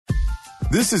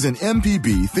This is an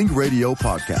MPB Think Radio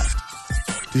podcast.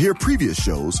 To hear previous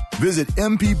shows, visit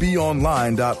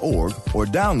mpbonline.org or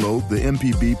download the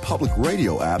MPB Public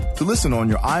Radio app to listen on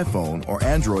your iPhone or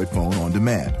Android phone on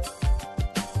demand.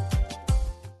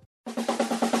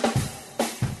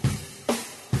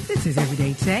 This is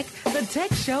Everyday Tech, the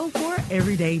tech show for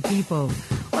everyday people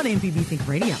on MPB Think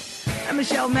Radio. I'm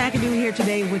Michelle McAdoo here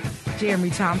today with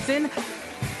Jeremy Thompson,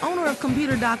 owner of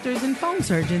Computer Doctors and Phone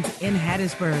Surgeons in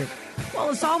Hattiesburg.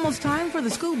 Well, it's almost time for the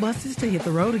school buses to hit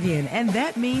the road again, and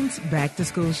that means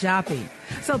back-to-school shopping.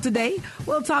 So today,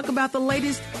 we'll talk about the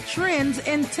latest trends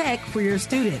in tech for your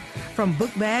student, from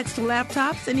book bags to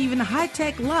laptops and even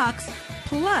high-tech locks.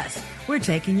 Plus, we're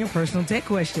taking your personal tech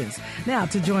questions. Now,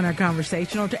 to join our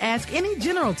conversation or to ask any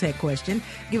general tech question,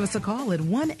 give us a call at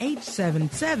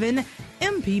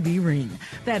 1-877-MPB-RING.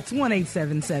 That's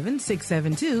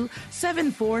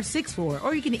 1-877-672-7464.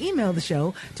 Or you can email the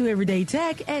show to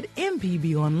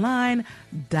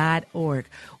everydaytech@mpbonline.org.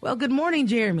 Well, good morning,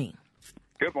 Jeremy.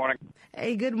 Good morning.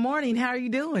 Hey, good morning. How are you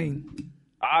doing?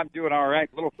 I'm doing all right.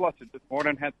 A little flustered this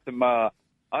morning. Had some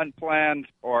unplanned,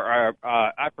 or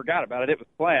I forgot about it. It was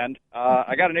planned.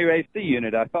 I got a new AC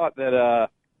unit. I thought that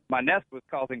my Nest was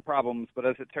causing problems, but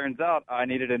as it turns out, I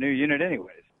needed a new unit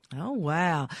anyways. Oh,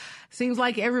 wow. Seems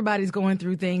like everybody's going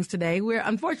through things today.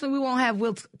 Unfortunately, we won't have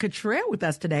Will Cottrell with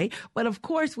us today, but of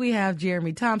course we have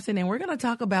Jeremy Thompson, and we're going to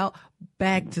talk about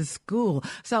back to school.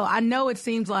 So I know it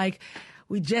seems like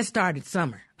we just started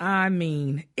summer. I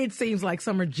mean, it seems like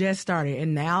summer just started,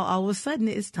 and now all of a sudden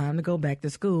it's time to go back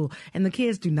to school, and the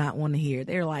kids do not want to hear it.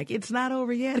 They're like, it's not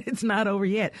over yet. It's not over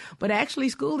yet. But actually,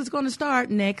 school is going to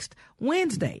start next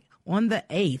Wednesday on the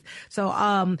 8th. So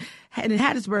in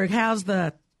Hattiesburg, how's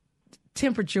the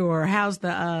temperature? How's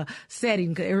the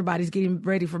setting? Everybody's getting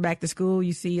ready for back to school.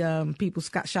 You see people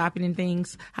shopping and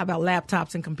things. How about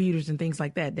laptops and computers and things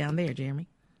like that down there, Jeremy?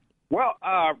 Well,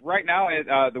 right now,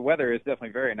 the weather is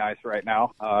definitely very nice right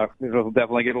now. It'll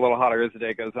definitely get a little hotter as the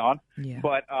day goes on. Yeah.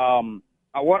 But I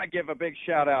want to give a big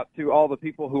shout-out to all the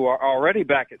people who are already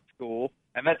back at school,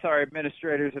 and that's our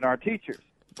administrators and our teachers.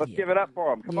 Let's give it up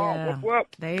for them. Come on. Whoop, whoop.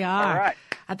 They are. All right.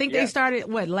 I think they started,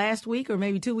 last week or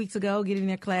maybe 2 weeks ago, getting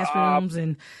their classrooms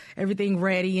and everything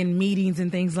ready and meetings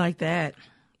and things like that.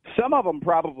 Some of them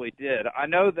probably did. I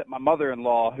know that my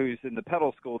mother-in-law, who's in the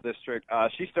Petal School District,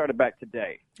 she started back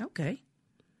today. Okay.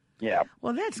 Yeah.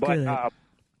 Well, that's good.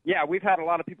 Yeah, we've had a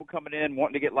lot of people coming in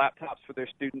wanting to get laptops for their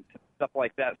students and stuff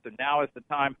like that. So now is the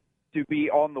time to be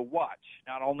on the watch,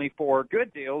 not only for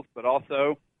good deals, but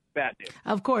also bad deals.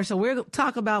 Of course. So we're going to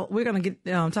talk about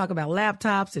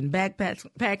laptops and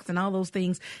backpacks and all those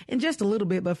things in just a little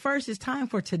bit. But first, it's time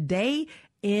for Today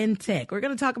in Tech. We're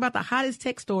going to talk about the hottest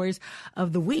tech stories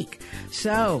of the week.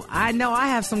 So I know I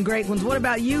have some great ones. What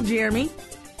about you, Jeremy?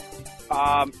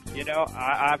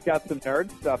 I've got some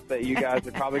nerd stuff that you guys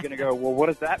are probably going to go, well, what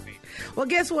does that mean? Well,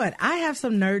 guess what? I have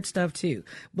some nerd stuff too,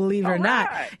 believe it or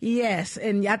not. Yes,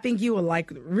 and I think you will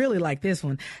really like this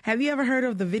one. Have you ever heard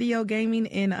of the video gaming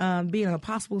and being a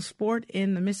possible sport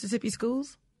in the Mississippi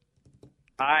schools?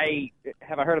 I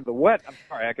haven't heard of the what? I'm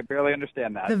sorry, I could barely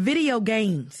understand that. The video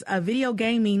games. Video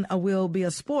gaming will be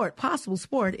a possible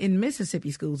sport in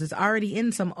Mississippi schools. It's already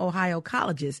in some Ohio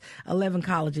colleges, 11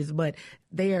 colleges, but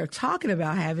they are talking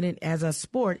about having it as a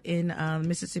sport in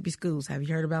Mississippi schools. Have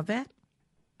you heard about that?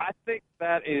 I think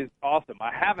that is awesome. I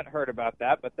haven't heard about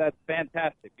that, but that's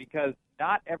fantastic because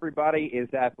not everybody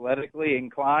is athletically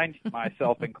inclined,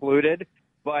 myself included,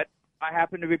 but I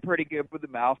happen to be pretty good with the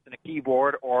mouse and a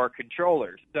keyboard or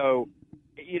controllers. So,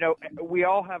 we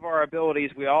all have our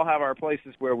abilities. We all have our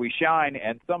places where we shine,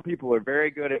 and some people are very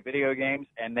good at video games,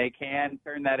 and they can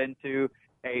turn that into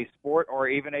a sport or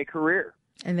even a career.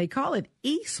 And they call it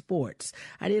esports.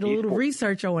 I did a little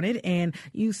research on it, and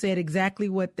you said exactly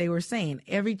what they were saying.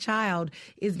 Every child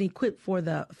isn't equipped for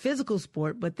the physical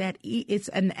sport, but it's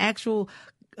an actual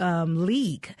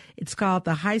league. It's called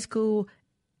the High School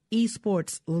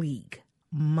Esports League.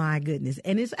 My goodness.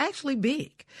 And it's actually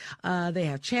big. They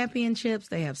have championships.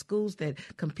 They have schools that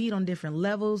compete on different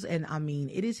levels. And I mean,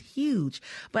 it is huge.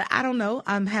 But I don't know.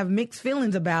 I have mixed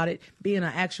feelings about it being an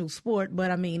actual sport.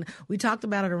 But I mean, we talked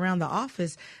about it around the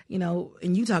office, and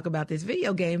you talk about this.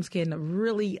 Video games can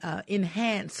really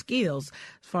enhance skills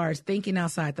as far as thinking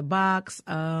outside the box,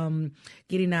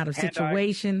 getting out of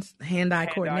situations, hand-eye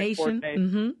coordination.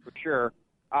 Mm-hmm. For sure.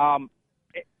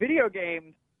 Video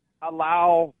games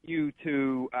allow you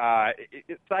to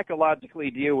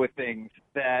psychologically deal with things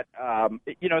that,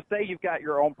 say you've got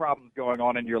your own problems going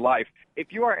on in your life. If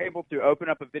you are able to open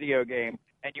up a video game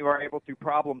and you are able to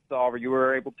problem solve or you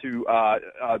are able to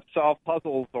solve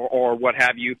puzzles or what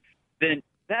have you, then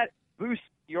that boosts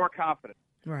your confidence.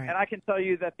 Right. And I can tell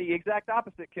you that the exact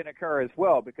opposite can occur as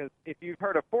well, because if you've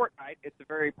heard of Fortnite, it's a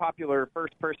very popular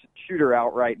first-person shooter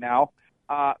out right now.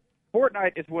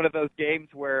 Fortnite is one of those games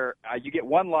where you get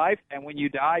one life, and when you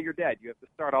die, you're dead. You have to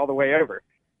start all the way over.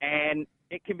 And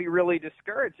it can be really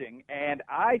discouraging, and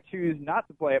I choose not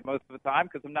to play it most of the time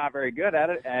because I'm not very good at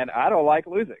it, and I don't like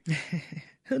losing.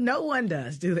 No one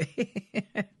does, do they?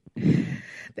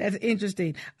 That's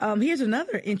interesting. Here's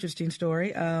another interesting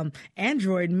story.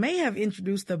 Android may have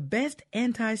introduced the best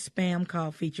anti-spam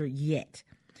call feature yet.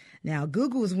 Now,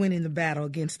 Google is winning the battle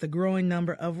against the growing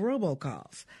number of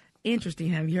robocalls. Interesting.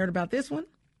 Have you heard about this one?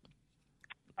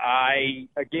 I'm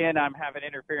having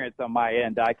interference on my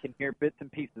end. I can hear bits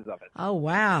and pieces of it. Oh,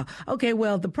 wow. Okay,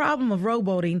 well, the problem of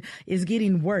rowboating is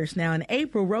getting worse. Now, in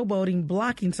April, rowboating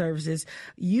blocking services,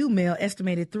 UMail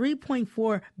estimated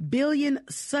 3.4 billion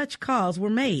such calls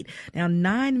were made. Now,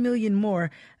 9 million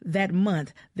more that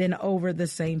month than over the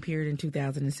same period in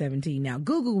 2017. Now,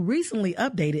 Google recently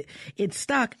updated its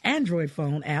stock Android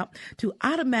phone app to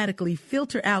automatically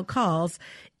filter out calls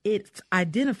it's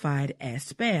identified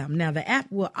as spam. Now, the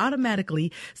app will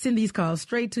automatically send these calls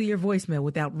straight to your voicemail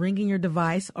without ringing your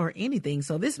device or anything.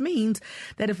 So this means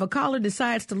that if a caller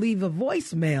decides to leave a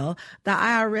voicemail, the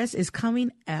IRS is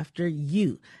coming after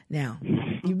you. Now,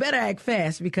 you better act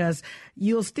fast because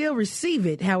you'll still receive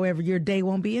it. However, your day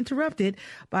won't be interrupted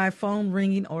by a phone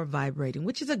ringing or vibrating,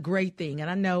 which is a great thing. And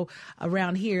I know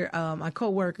around here, my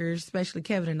coworkers, especially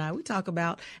Kevin and I, we talk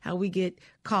about how we get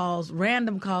calls,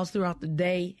 random calls throughout the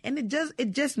day, and it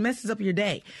just messes up your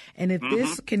day. And if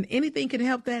anything can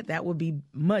help that would be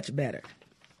much better.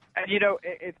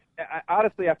 And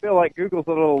honestly, I feel like Google's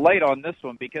a little late on this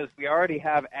one because we already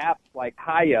have apps like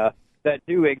Hiya that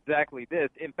do exactly this.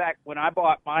 In fact, when I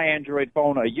bought my Android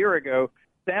phone a year ago,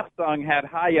 Samsung had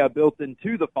Hiya built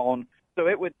into the phone, so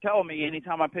it would tell me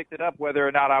anytime I picked it up whether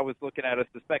or not I was looking at a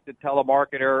suspected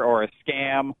telemarketer or a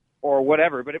scam or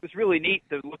whatever. But it was really neat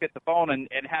to look at the phone and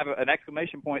have an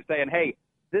exclamation point saying, hey,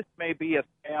 this may be a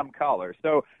spam caller.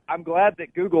 So I'm glad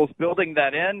that Google's building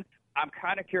that in. I'm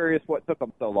kind of curious what took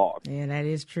them so long. Yeah, that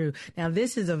is true. Now,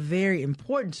 this is a very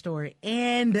important story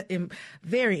and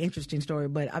very interesting story.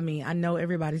 But, I mean, I know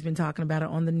everybody's been talking about it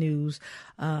on the news,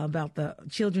 about the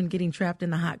children getting trapped in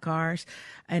the hot cars.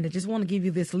 And I just want to give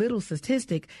you this little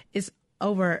statistic. It's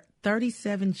over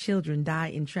 37 children die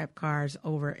in trapped cars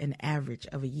over an average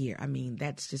of a year. I mean,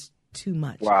 that's just too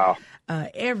much. Wow.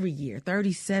 Every year,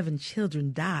 37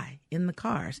 children die in the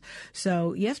cars.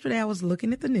 So yesterday I was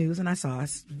looking at the news and I saw a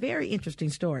very interesting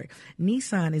story.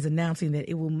 Nissan is announcing that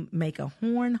it will make a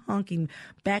horn honking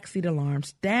backseat alarm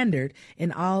standard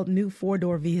in all new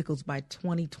four-door vehicles by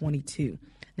 2022.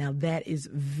 Now that is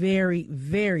very,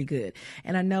 very good.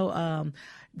 And I know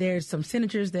there's some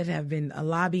senators that have been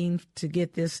lobbying to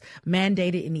get this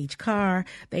mandated in each car.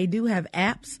 They do have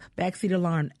apps, backseat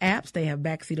alarm apps. They have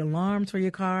backseat alarms for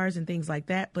your cars and things like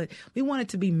that. But we want it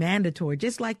to be mandatory,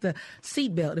 just like the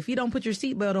seatbelt. If you don't put your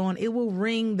seatbelt on, it will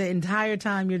ring the entire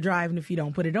time you're driving if you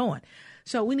don't put it on.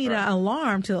 So we need an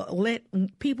alarm to let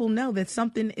people know that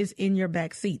something is in your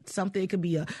back seat. Something, it could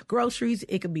be groceries,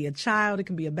 it could be a child, it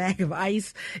could be a bag of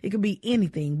ice, it could be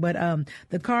anything. But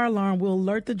the car alarm will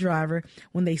alert the driver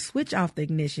when they switch off the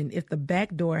ignition if the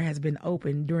back door has been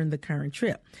opened during the current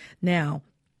trip. Now,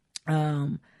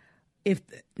 what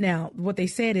they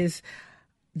said is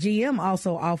GM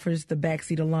also offers the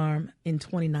backseat alarm in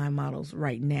 29 models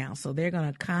right now. So they're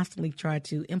going to constantly try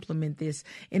to implement this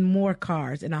in more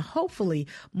cars, and hopefully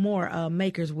more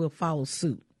makers will follow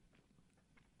suit.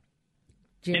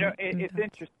 Jim? It's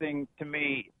interesting to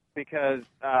me because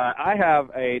I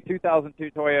have a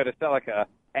 2002 Toyota Celica,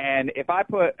 and if I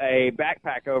put a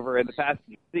backpack over in the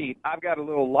passenger seat, I've got a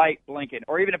little light blinking,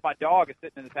 or even if my dog is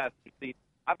sitting in the passenger seat,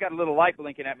 I've got a little light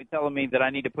blinking at me telling me that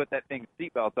I need to put that thing's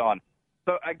seatbelt on.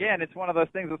 So, again, it's one of those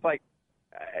things that's like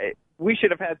we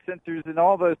should have had sensors in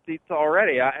all those seats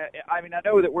already. I mean, I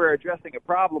know that we're addressing a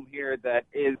problem here that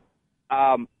is,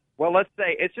 let's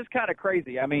say it's just kind of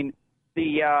crazy. I mean,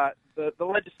 the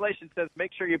legislation says make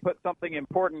sure you put something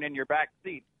important in your back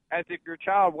seat, as if your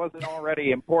child wasn't already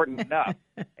important enough.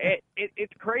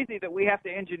 It's crazy that we have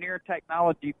to engineer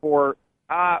technology for,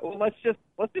 let's just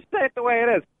say it the way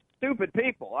it is, stupid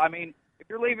people. I mean, if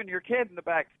you're leaving your kid in the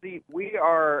back seat,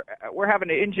 we're having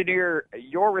to engineer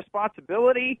your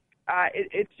responsibility.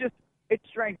 It's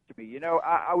strange to me.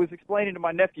 I was explaining to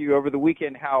my nephew over the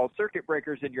weekend how circuit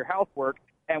breakers in your house work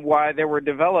and why they were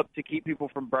developed to keep people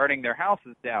from burning their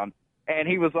houses down. And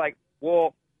he was like,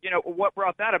 well, what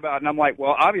brought that about? And I'm like,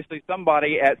 well, obviously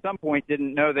somebody at some point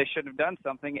didn't know they should have done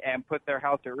something and put their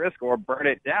house at risk or burn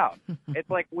it down.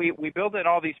 It's like we build in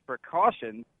all these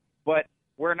precautions, but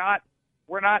we're not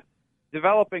we're not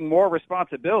developing more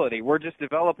responsibility. We're just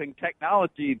developing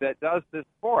technology that does this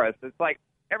for us. It's like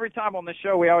every time on the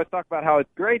show we always talk about how it's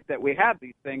great that we have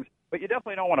these things, but you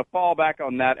definitely don't want to fall back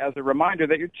on that as a reminder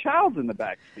that your child's in the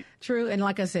back seat. True. And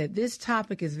like I said, this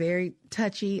topic is very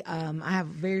touchy. I have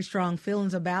very strong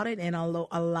feelings about it. And although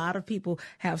a lot of people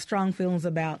have strong feelings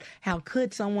about how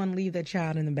could someone leave their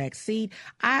child in the back seat,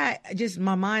 my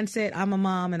mindset, I'm a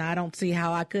mom and I don't see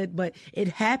how I could, but it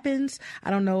happens. I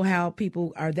don't know how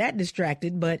people are that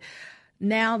distracted, but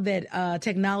now that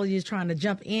technology is trying to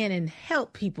jump in and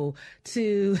help people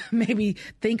to maybe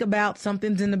think about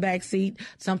something's in the back seat,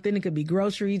 something, it could be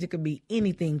groceries, it could be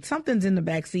anything, something's in the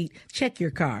back seat, check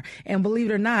your car. And believe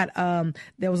it or not,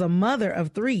 there was a mother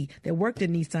of 3 that worked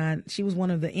at Nissan. She was one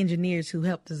of the engineers who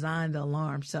helped design the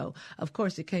alarm. So, of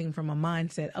course, it came from a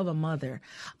mindset of a mother,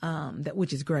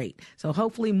 which is great. So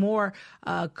hopefully more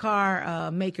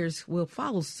car makers will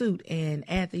follow suit and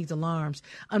add these alarms.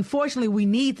 Unfortunately, we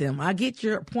need them. I get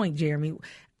your point, Jeremy.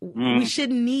 We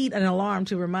shouldn't need an alarm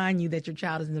to remind you that your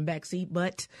child is in the back seat,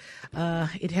 but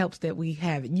it helps that we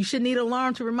have it. You shouldn't need an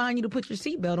alarm to remind you to put your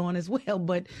seatbelt on as well,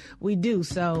 but we do.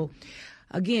 So,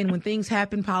 again, when things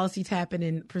happen, policies happen,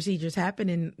 and procedures happen,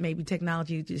 and maybe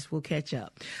technology just will catch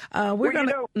up. Sorry,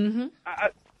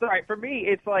 for me,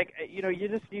 it's like,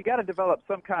 you got to develop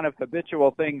some kind of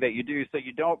habitual thing that you do so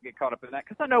you don't get caught up in that.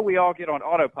 Because I know we all get on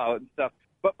autopilot and stuff.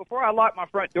 But before I lock my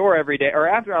front door every day, or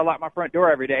after I lock my front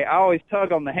door every day, I always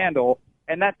tug on the handle,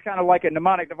 and that's kind of like a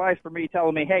mnemonic device for me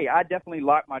telling me, hey, I definitely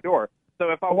locked my door. So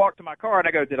if I walk to my car and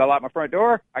I go, did I lock my front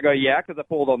door? I go, yeah, because I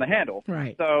pulled on the handle.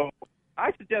 Right. So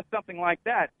I suggest something like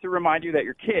that to remind you that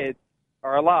your kids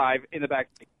are alive in the back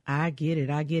seat. I get it.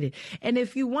 And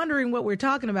if you're wondering what we're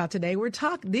talking about today,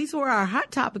 these were our hot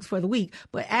topics for the week,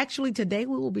 but actually today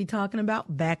we will be talking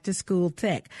about back to school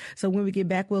tech. So when we get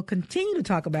back, we'll continue to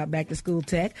talk about back to school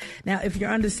tech. Now, if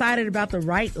you're undecided about the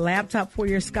right laptop for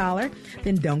your scholar,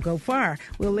 then don't go far.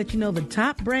 We'll let you know the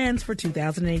top brands for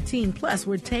 2018. Plus,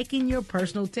 we're taking your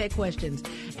personal tech questions.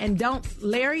 And don't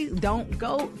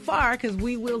go far, because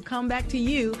we will come back to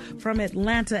you from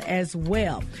Atlanta as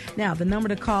well. Now, the number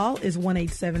to call is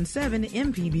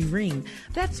 1-877-MPB-RING.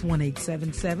 That's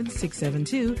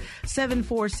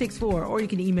 1-877-672-7464. Or you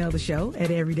can email the show at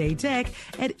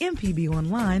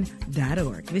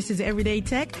everydaytech@mpbonline.org. This is Everyday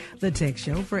Tech, the tech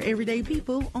show for everyday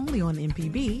people, only on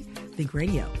MPB Think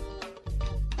Radio.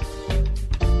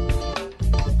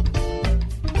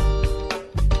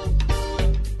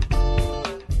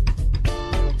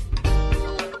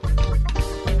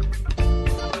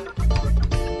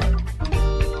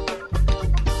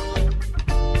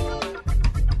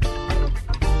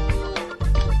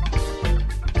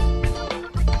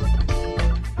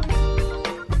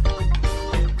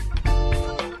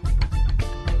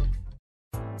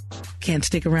 Can't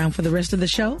stick around for the rest of the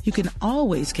show? You can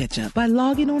always catch up by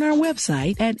logging on our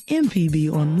website at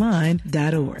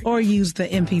mpbonline.org or use the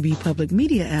MPB Public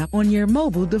Media app on your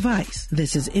mobile device.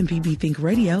 This is MPB Think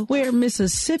Radio, where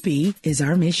Mississippi is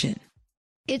our mission.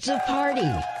 It's a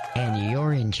party, and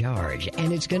you're in charge,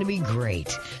 and it's going to be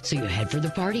great. So you head for the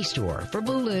party store for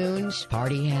balloons,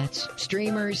 party hats,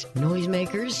 streamers,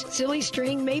 noisemakers, silly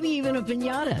string, maybe even a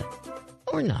piñata.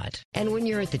 Or not. And when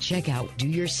you're at the checkout, do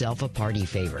yourself a party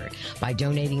favor by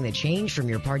donating the change from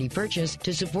your party purchase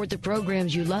to support the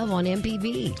programs you love on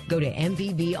MPB. Go to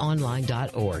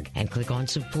mpbonline.org and click on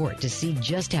support to see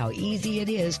just how easy it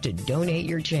is to donate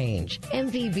your change.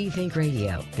 MPB Think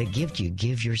Radio, the gift you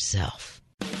give yourself.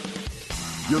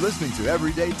 You're listening to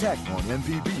Everyday Tech on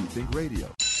MPB Think Radio.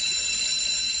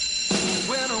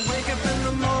 When I wake up in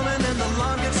the morning and the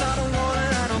alarm gets out of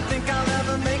warning, I don't think I'll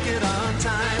ever make it on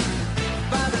time.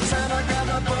 By the time I grab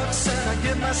my books and I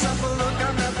give myself a look,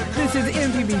 I'm at the This is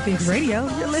MPB Think Radio.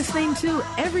 You're listening to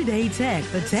Everyday Tech,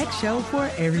 the tech show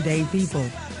for everyday people.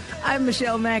 I'm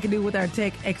Michelle McAdoo with our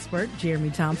tech expert, Jeremy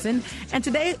Thompson. And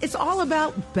today it's all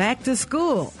about back to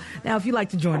school. Now, if you'd like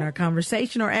to join our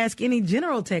conversation or ask any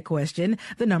general tech question,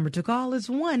 the number to call is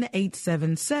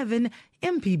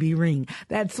 1-877-MPB-RING.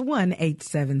 That's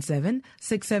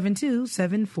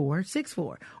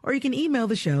 1-877-672-7464. Or you can email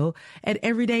the show at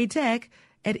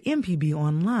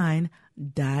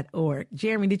everydaytech@mpbonline.org.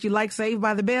 Jeremy, did you like Saved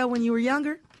by the Bell when you were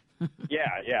younger? Yeah,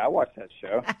 I watched that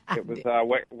show. It was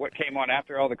what came on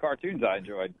after all the cartoons I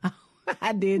enjoyed.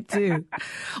 I did too.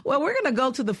 Well, we're going to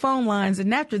go to the phone lines,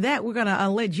 and after that, we're going to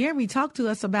let Jeremy talk to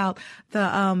us about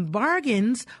the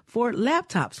bargains for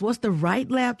laptops. What's the right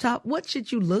laptop? What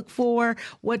should you look for?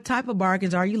 What type of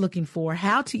bargains are you looking for?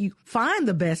 How do you find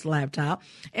the best laptop?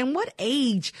 And what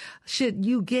age should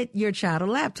you get your child a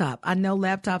laptop? I know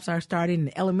laptops are starting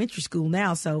in elementary school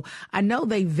now, so I know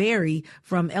they vary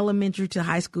from elementary to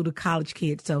high school to college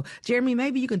kids. So, Jeremy,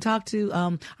 maybe you can talk to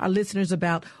our listeners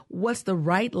about what's the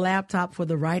right laptop for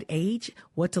the right age,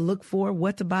 what to look for,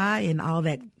 what to buy, and all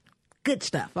that good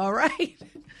stuff. All right.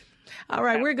 All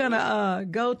right. We're going to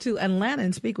go to Atlanta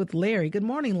and speak with Larry. Good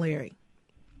morning, Larry.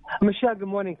 Michelle, good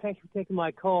morning. Thank you for taking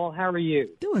my call. How are you?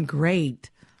 Doing great.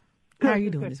 How are you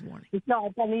doing this morning? No,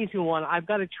 I've got an easy one. I've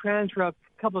got to transfer a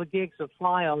couple of gigs of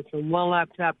files from one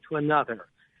laptop to another.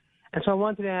 And so I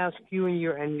wanted to ask you and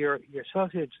your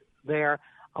associates there,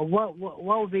 what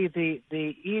would be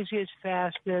the easiest,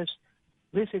 fastest,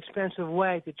 least expensive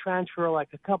way to transfer like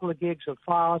a couple of gigs of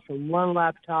files from one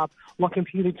laptop, one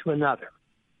computer to another?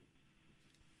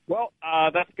 Well,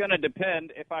 that's going to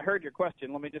depend. If I heard your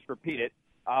question, let me just repeat it.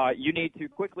 You need to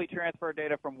quickly transfer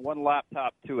data from one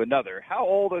laptop to another. How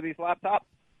old are these laptops?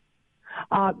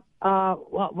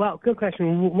 Well, good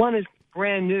question. One is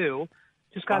brand new,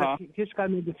 just got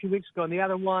maybe a few weeks ago, and the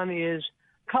other one is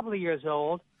a couple of years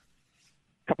old.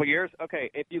 Couple years? Okay.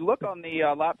 If you look on the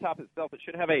laptop itself, it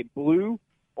should have a blue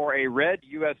or a red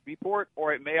USB port,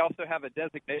 or it may also have a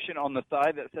designation on the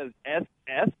side that says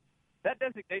SS. That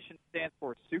designation stands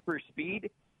for super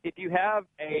speed. If you have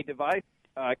a device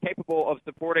capable of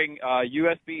supporting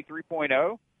USB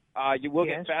 3.0, you will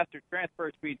get faster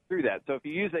transfer speeds through that. So if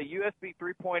you use a USB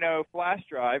 3.0 flash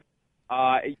drive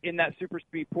in that super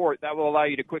speed port, that will allow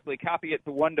you to quickly copy it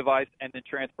to one device and then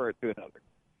transfer it to another.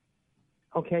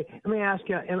 Okay, let me ask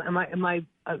you: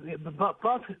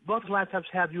 both laptops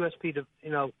have USB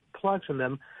plugs in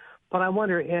them, but I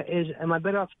wonder, am I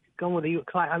better off going with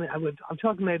I'm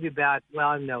talking maybe about 6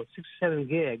 or 7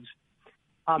 gigs.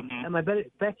 Am I better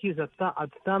to use a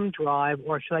thumb drive,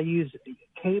 or should I use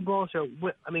cables, or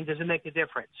does it make a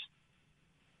difference?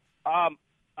 I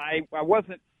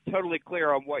wasn't totally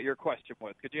clear on what your question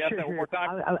was. Could you ask that one more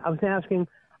time? I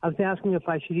was asking if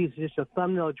I should use just a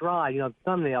thumbnail drive,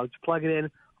 thumbnail, just plug it in,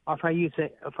 or if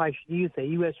I should use a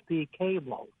USB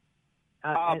cable,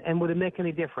 and would it make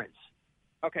any difference?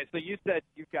 Okay, so you said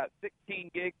you've got 16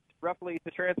 gigs roughly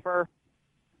to transfer?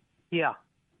 Yeah.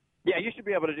 Yeah, you should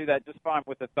be able to do that just fine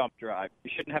with a thumb drive. You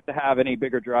shouldn't have to have any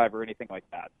bigger drive or anything like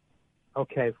that.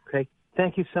 Okay.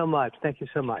 Thank you so much.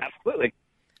 Absolutely.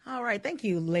 All right. Thank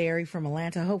you, Larry from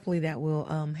Atlanta. Hopefully that will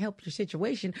help your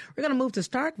situation. We're going to move to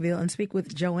Starkville and speak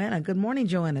with Joanna. Good morning,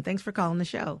 Joanna. Thanks for calling the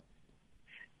show.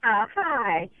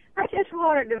 Hi. I just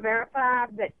wanted to verify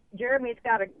that Jeremy's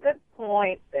got a good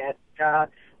point that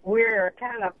we're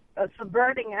kind of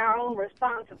subverting our own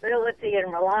responsibility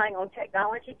and relying on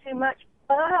technology too much.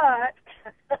 But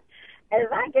as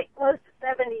I get close to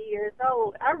 70 years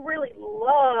old, I really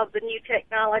love the new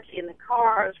technology in the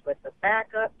cars with the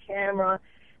backup camera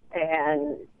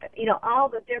and, all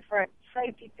the different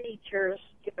safety features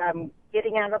if I'm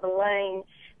getting out of the lane.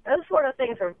 Those sort of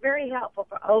things are very helpful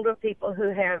for older people who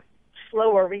have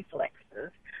slower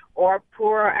reflexes or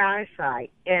poor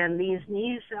eyesight. And these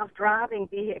new self-driving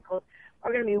vehicles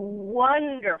are going to be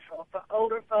wonderful for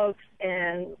older folks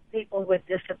and people with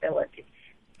disabilities.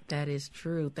 That is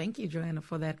true. Thank you, Joanna,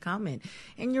 for that comment.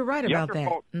 And you're right about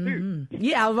that. Mm-hmm.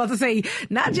 Yeah, I was about to say,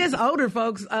 not just older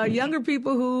folks, younger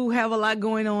people who have a lot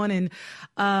going on. And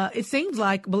it seems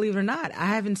like, believe it or not, I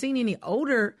haven't seen any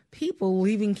older people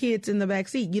leaving kids in the back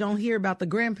seat. You don't hear about the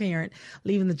grandparent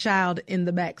leaving the child in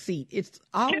the back seat. It's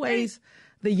always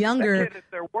the younger. That kid is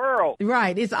their world.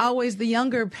 Right. It's always the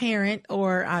younger parent,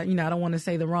 or, I don't want to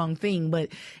say the wrong thing, but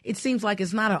it seems like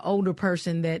it's not an older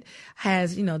person that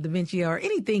has, dementia or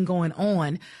anything going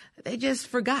on. They just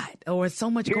forgot, or so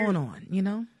much going on,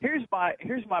 Here's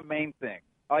my main thing.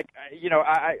 Like,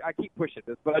 I keep pushing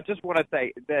this, but I just want to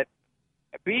say that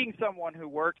being someone who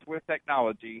works with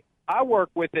technology, I work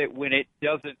with it when it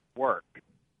doesn't work.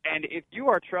 And if you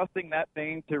are trusting that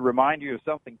thing to remind you of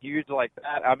something huge like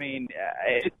that,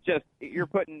 it's just you're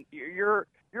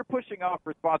pushing off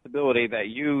responsibility that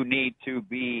you need to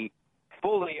be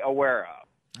fully aware of.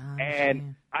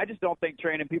 And I just don't think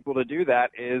training people to do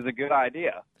that is a good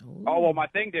idea. Ooh. Oh, well, my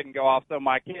thing didn't go off, so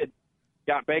my kid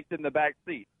got baked in the back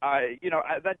seat.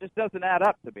 That just doesn't add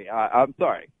up to me. I'm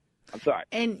sorry.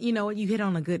 And you hit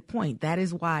on a good point. That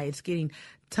is why it's getting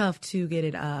tough to get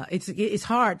it. It's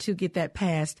hard to get that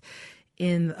passed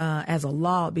in as a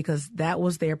law, because that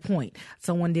was their point.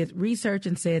 Someone did research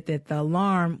and said that the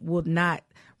alarm would not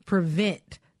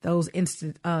prevent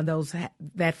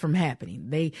that from happening.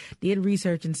 They did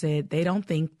research and said they don't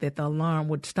think that the alarm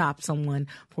would stop someone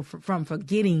from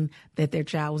forgetting that their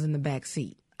child was in the back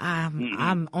seat.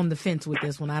 I'm on the fence with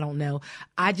this one. I don't know.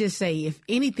 I just say if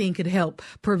anything could help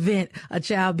prevent a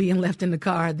child being left in the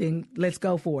car, then let's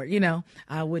go for it. You know,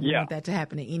 I wouldn't want that to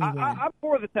happen to anyone. I'm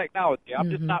for the technology. I'm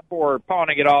just not for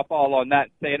pawning it off all on that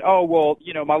and saying, oh, well,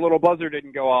 you know, my little buzzer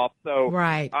didn't go off, so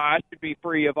I should be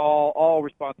free of all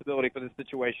responsibility for this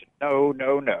situation. No.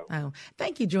 Oh,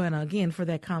 thank you, Joanna, again for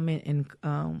that comment.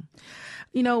 And,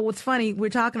 you know, what's funny, we're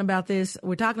talking about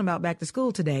back to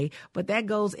school today, but that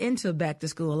goes into back to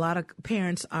school. A lot of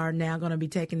parents are now going to be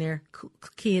taking their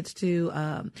kids to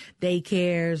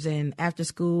daycares and after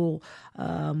school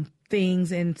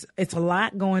things, and it's a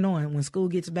lot going on when school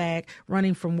gets back,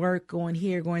 running from work, going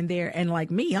here, going there. And like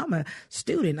me, I'm a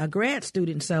grad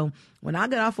student. So when I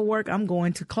get off of work, I'm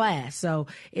going to class. So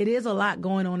it is a lot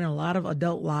going on in a lot of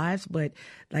adult lives. But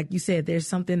like you said, there's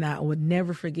something that I would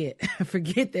never forget.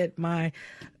 Forget that my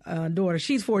daughter,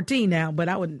 she's 14 now, but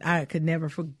I could never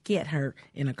forget her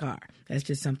in a car. That's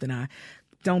just something I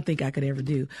don't think I could ever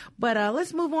do. But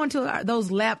let's move on to those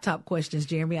laptop questions,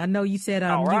 Jeremy. I know you said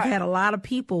you've had a lot of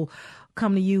people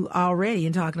come to you already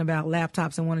and talking about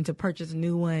laptops and wanting to purchase a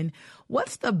new one.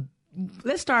 Let's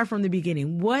start from the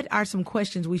beginning. What are some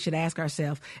questions we should ask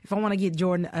ourselves if I want to get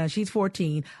Jordan, she's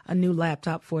 14, a new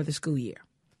laptop for the school year?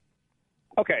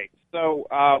 Okay, so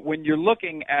when you're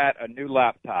looking at a new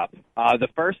laptop, the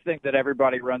first thing that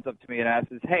everybody runs up to me and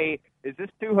asks is, hey, is this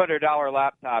 $200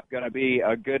 laptop going to be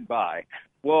a good buy?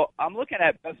 Well, I'm looking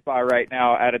at Best Buy right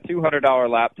now at a $200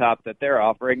 laptop that they're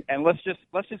offering, and let's just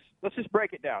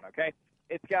break it down, okay?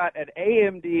 It's got an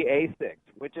AMD A6,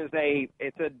 which is a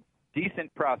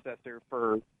decent processor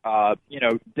for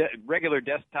regular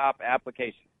desktop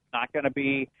applications. It's not going to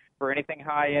be for anything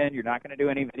high end. You're not going to do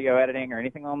any video editing or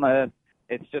anything on the.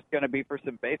 It's just going to be for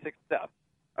some basic stuff,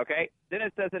 okay? Then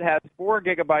it says it has 4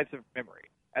 gigabytes of memory.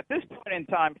 At this point in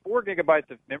time, 4 gigabytes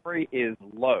of memory is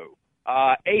low.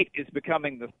 8 is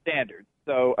becoming the standard.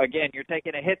 So, again, you're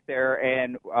taking a hit there,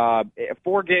 and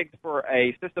 4 gigs for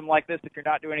a system like this, if you're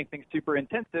not doing anything super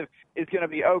intensive, is going to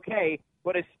be okay,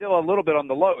 but it's still a little bit on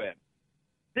the low end.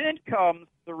 Then comes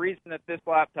the reason that this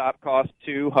laptop costs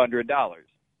 $200.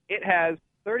 It has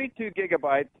 32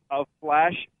 gigabytes of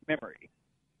flash memory.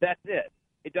 That's it.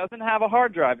 It doesn't have a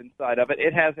hard drive inside of it.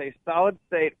 It has a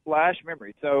solid-state flash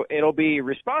memory, so it'll be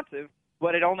responsive,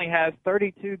 but it only has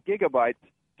 32 gigabytes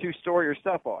to store your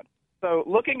stuff on. So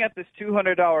looking at this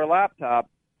 $200 laptop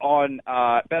on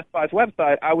Best Buy's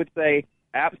website, I would say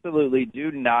absolutely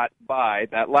do not buy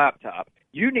that laptop.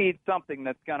 You need something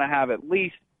that's going to have at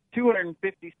least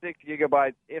 256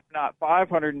 gigabytes, if not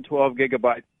 512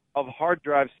 gigabytes of hard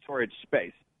drive storage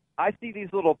space. I see these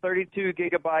little 32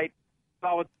 gigabyte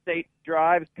solid-state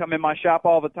drives come in my shop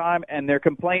all the time, and their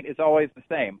complaint is always the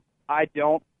same. I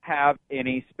don't have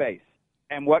any space.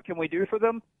 And what can we do for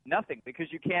them? Nothing,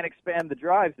 because you can't expand the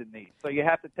drives in these. So you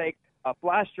have to take a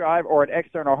flash drive or an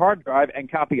external hard drive and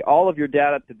copy all of your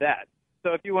data to that.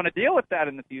 So if you want to deal with that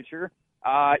in the future,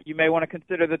 you may want to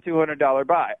consider the $200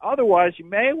 buy. Otherwise, you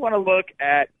may want to look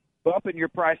at bumping your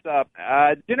price up.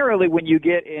 Generally, when you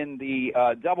get in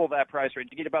the double that price range,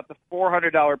 you get about the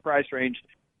 $400 price range.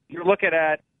 You're looking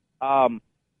at a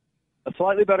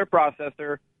slightly better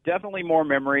processor, definitely more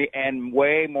memory, and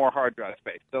way more hard drive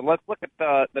space. So let's look at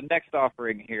the next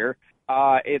offering here.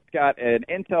 It's got an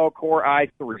Intel Core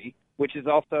i3, which is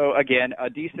also, again, a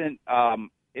decent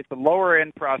it's a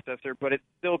lower-end processor, but it's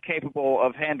still capable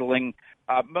of handling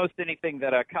most anything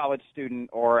that a college student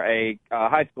or a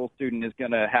high school student is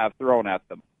going to have thrown at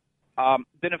them.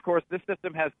 Then, of course, this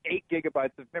system has 8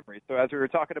 gigabytes of memory. So as we were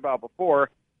talking about before,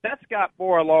 that's got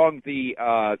more along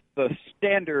the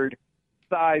standard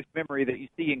size memory that you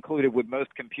see included with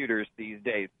most computers these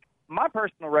days. My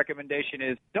personal recommendation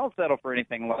is don't settle for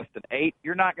anything less than 8.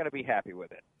 You're not going to be happy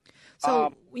with it.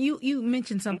 So you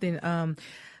mentioned something,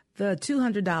 the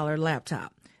 $200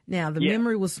 laptop. Now, the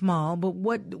memory was small, but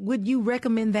what would you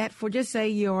recommend that for, just say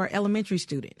your elementary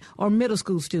student or middle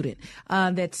school student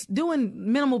that's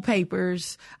doing minimal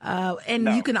papers, and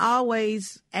you can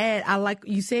always add, like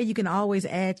you said, you can always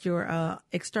add your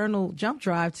external jump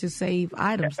drive to save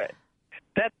items.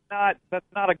 That's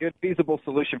not a good feasible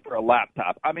solution for a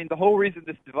laptop. I mean, the whole reason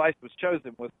this device was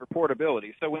chosen was for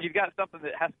portability. So when you've got something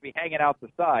that has to be hanging out the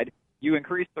side, you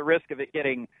increase the risk of it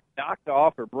getting knocked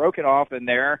off or broken off in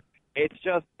there. It's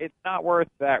not worth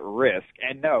that risk.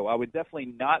 And no, I would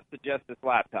definitely not suggest this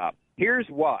laptop. Here's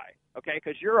why, okay?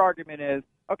 Because your argument is,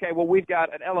 okay, well, we've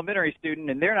got an elementary student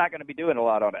and they're not going to be doing a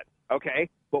lot on it, okay?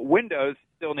 But Windows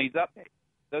still needs updates.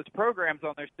 those programs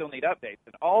on there still need updates.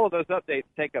 And all of those updates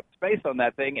take up space on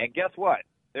that thing. And guess what?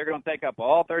 They're going to take up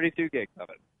all 32 gigs of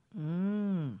it.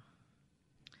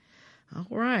 All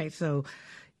right. So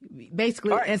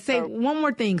basically, Right, and say one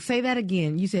more thing. Say that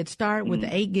again. You said start with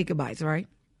the 8 gigabytes, right?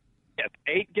 Yes,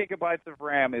 8 gigabytes of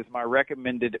RAM is my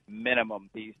recommended minimum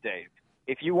these days.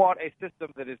 If you want a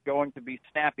system that is going to be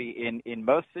snappy in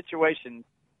most situations,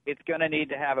 it's going to need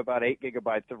to have about 8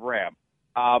 gigabytes of RAM.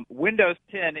 Windows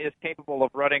 10 is capable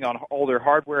of running on older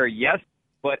hardware, yes,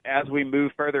 but as we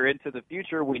move further into the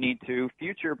future, we need to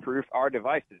future-proof our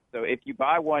devices. So if you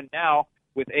buy one now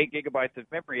with 8 gigabytes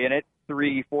of memory in it,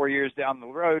 3-4 years down the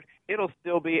road, it'll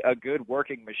still be a good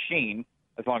working machine,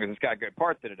 as long as it's got good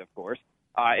parts in it, of course.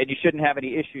 And you shouldn't have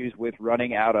any issues with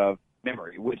running out of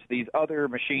memory, which these other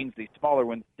machines, these smaller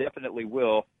ones, definitely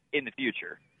will in the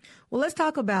future. Well, let's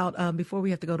talk about, before we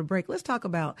have to go to break, let's talk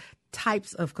about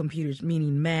types of computers,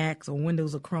 meaning Macs or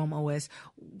Windows or Chrome OS.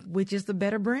 Which is the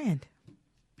better brand?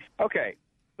 Okay,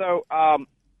 so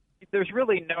there's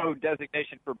really no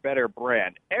designation for better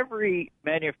brand. Every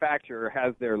manufacturer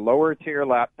has their lower tier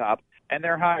laptops and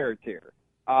their higher tier.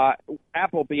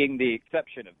 Apple being the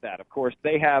exception of that. Of course,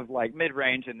 they have like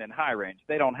mid-range and then high range.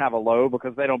 They don't have a low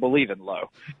because they don't believe in low.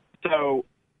 So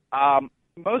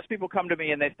most people come to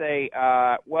me and they say,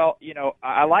 well, you know,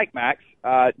 I like Macs.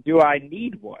 Do I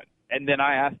need one? And then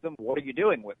I ask them, what are you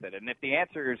doing with it? And if the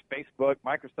answer is Facebook,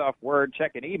 Microsoft Word,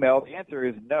 check an email, the answer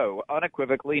is no,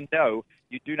 unequivocally no.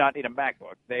 You do not need a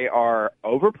MacBook. They are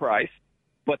overpriced,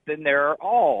 but then there are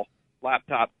all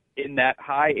laptops in that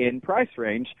high-end price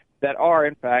range that are,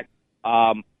 in fact,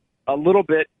 a little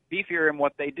bit beefier in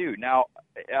what they do. Now,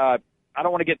 I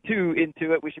don't want to get too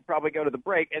into it. We should probably go to the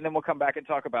break, and then we'll come back and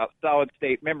talk about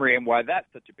solid-state memory and why that's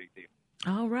such a big deal.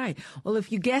 All right. Well,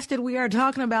 if you guessed it, we are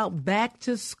talking about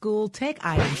back-to-school tech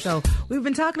items. So we've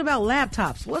been talking about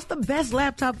laptops. What's the best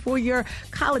laptop for your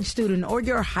college student or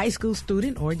your high school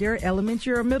student or your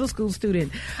elementary or middle school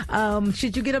student?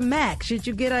 Should you get a Mac? Should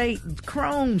you get a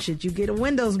Chrome? Should you get a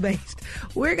Windows-based?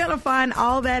 We're going to find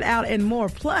all that out and more.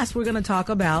 Plus, we're going to talk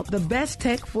about the best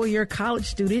tech for your college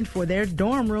student for their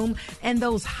dorm room and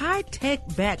those high-tech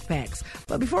backpacks.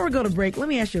 But before we go to break, let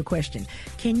me ask you a question.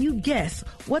 Can you guess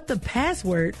what the password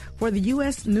for the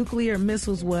U.S. nuclear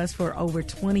missiles was for over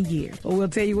 20 years? Well, we'll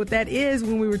tell you what that is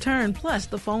when we return. Plus,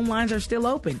 the phone lines are still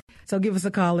open. So give us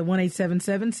a call at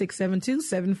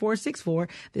 1-877-672-7464.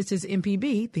 This is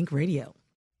MPB Think Radio.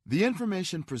 The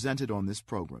information presented on this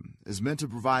program is meant to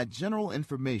provide general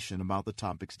information about the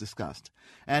topics discussed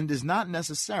and is not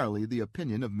necessarily the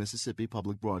opinion of Mississippi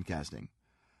Public Broadcasting.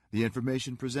 The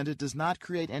information presented does not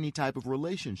create any type of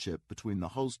relationship between the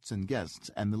hosts and guests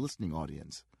and the listening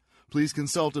audience. Please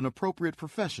consult an appropriate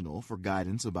professional for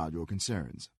guidance about your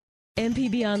concerns.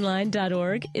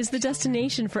 MPBOnline.org is the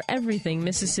destination for everything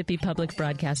Mississippi Public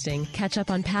Broadcasting. Catch up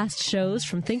on past shows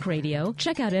from Think Radio,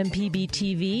 check out MPB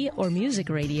TV or Music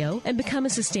Radio, and become a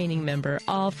sustaining member,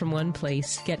 all from one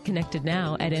place. Get connected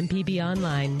now at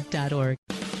MPBOnline.org.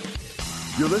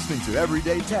 You're listening to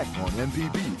Everyday Tech on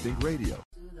MPB Think Radio.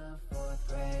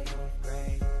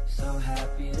 So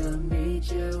happy to meet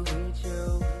you.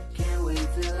 Can't wait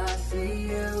till I see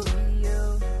you.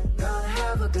 Gonna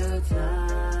have a good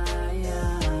time.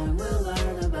 We'll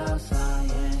learn about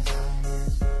science.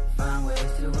 Find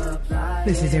ways to apply.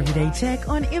 This is Everyday Tech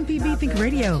on MPB Think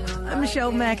Radio. I'm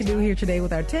Michelle McAdoo here today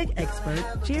with our tech expert,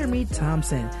 Jeremy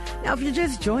Thompson. Now, if you're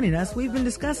just joining us, we've been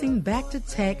discussing back to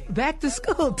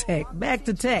school tech.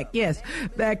 Yes,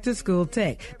 back to school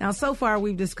tech. Now, so far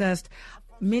we've discussed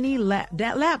many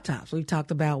laptops. We've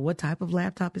talked about what type of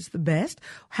laptop is the best,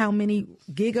 how many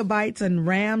gigabytes and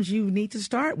RAMs you need to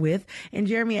start with. And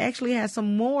Jeremy actually has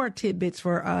some more tidbits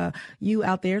for you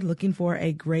out there looking for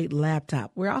a great laptop.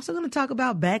 We're also going to talk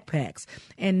about backpacks.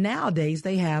 And nowadays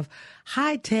they have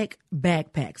high-tech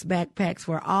backpacks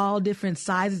for all different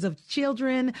sizes of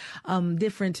children,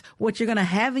 different what you're going to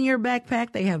have in your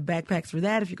backpack. They have backpacks for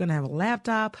that. If you're going to have a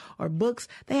laptop or books,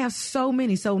 they have so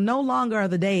many. So no longer are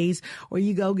the days where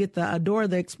you go get the Dora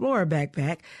the Explorer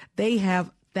backpack. They have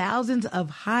thousands of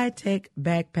high-tech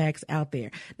backpacks out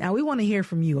there. Now, we want to hear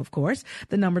from you, of course.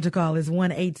 The number to call is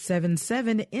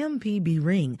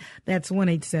 1-877-MPB-RING. That's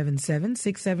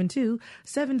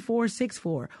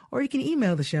 1-877-672-7464. Or you can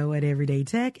email the show at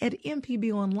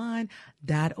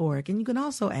everydaytech@mpbonline.org. And you can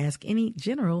also ask any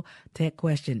general tech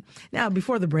question. Now,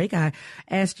 before the break, I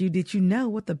asked you, did you know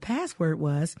what the password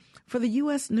was for the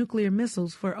U.S. nuclear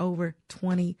missiles for over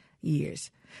 20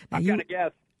 years? Now, I've got to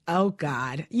guess. Oh,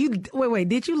 God. Wait,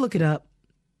 did you look it up?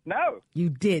 No. You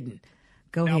didn't.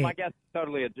 Go No, ahead. my guess is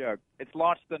totally a joke. It's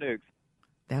launched the nukes.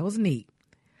 That was neat.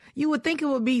 You would think it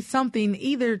would be something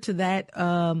either to that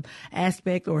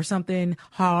aspect or something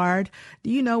hard. Do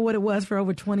you know what it was for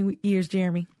over 20 years,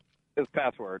 Jeremy? His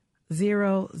password.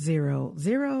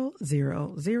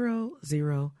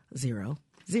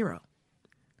 0000000.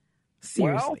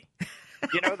 Seriously.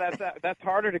 Well, that's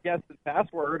harder to guess than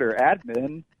password or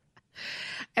admin.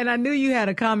 And I knew you had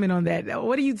a comment on that.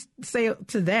 What do you say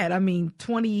to that? I mean,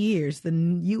 20 years, the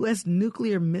U.S.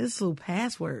 nuclear missile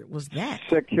password was that.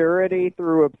 Security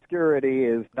through obscurity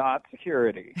is not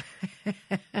security.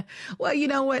 Well, you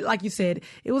know what? Like you said,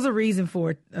 it was a reason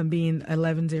for it being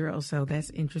 11-0, so that's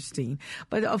interesting.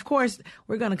 But, of course,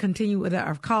 we're going to continue with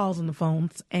our calls on the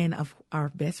phones. And our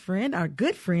best friend, our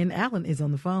good friend, Alan, is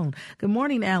on the phone. Good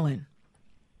morning, Alan.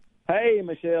 Hey,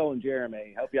 Michelle and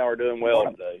Jeremy. Hope y'all are doing well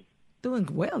today. Doing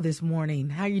well this morning.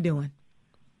 How you doing?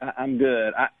 I'm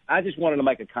good. I just wanted to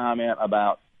make a comment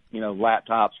about,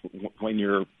 laptops when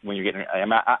you're getting.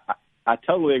 I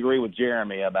totally agree with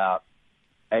Jeremy about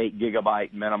 8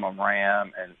 gigabyte minimum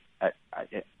RAM, and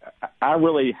I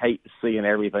really hate seeing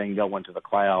everything go into the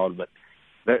cloud, but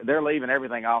they're leaving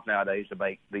everything off nowadays to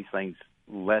make these things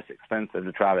less expensive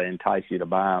to try to entice you to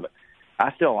buy. But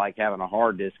I still like having a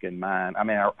hard disk in mine. I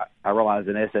mean, I realize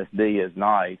an SSD is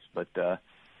nice, but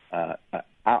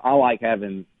I like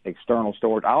having external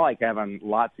storage. I like having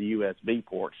lots of USB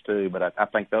ports too, but I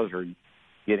think those are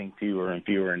getting fewer and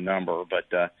fewer in number. But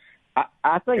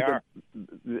I think that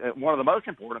one of the most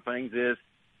important things is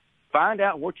find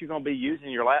out what you're going to be using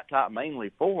your laptop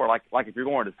mainly for. Like if you're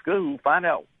going to school, find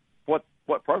out what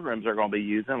programs they're going to be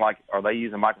using. Like, are they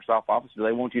using Microsoft Office? Do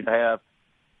they want you to have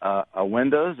a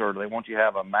Windows, or do they want you to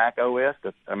have a Mac OS?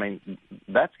 I mean,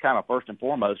 that's kind of first and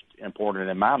foremost important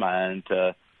in my mind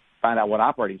to find out what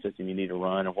operating system you need to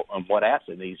run and what apps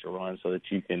it needs to run so that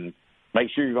you can make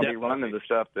sure you're going to be running the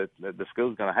stuff that the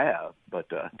school's going to have. But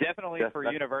definitely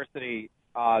for university,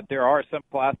 there are some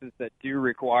classes that do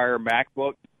require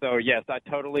MacBooks. So, yes, I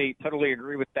totally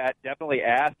agree with that. Definitely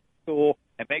ask school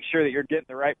and make sure that you're getting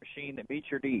the right machine that meets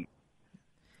your needs.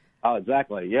 Oh,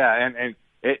 exactly. Yeah, and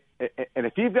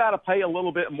if you've got to pay a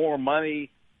little bit more money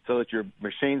so that your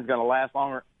machine's going to last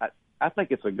longer, I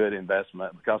think it's a good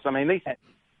investment because, I mean, these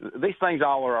things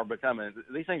are becoming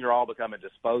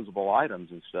disposable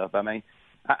items and stuff. I mean,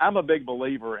 I'm a big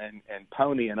believer in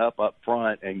ponying up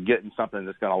front and getting something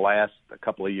that's going to last a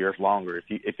couple of years longer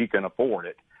if you can afford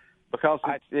it, because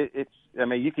it's I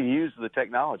mean, you can use the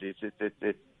technology.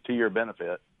 It's to your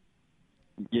benefit.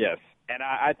 Yes, and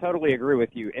I totally agree with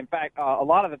you. In fact, a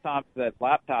lot of the times that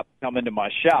laptops come into my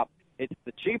shop, it's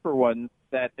the cheaper ones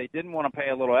that they didn't want to pay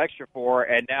a little extra for,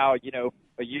 and now, a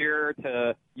year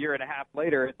to year and a half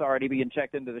later, it's already being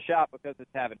checked into the shop because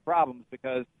it's having problems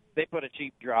because they put a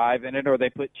cheap drive in it, or they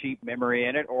put cheap memory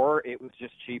in it, or it was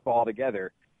just cheap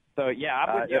altogether. So, yeah,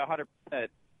 I'm with you 100%.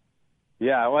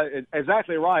 Yeah, well,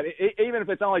 exactly right. Even if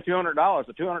it's only $200,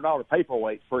 the $200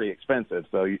 paperweight's pretty expensive.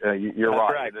 So you're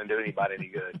right. It doesn't do anybody any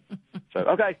good. So,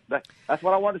 okay, that's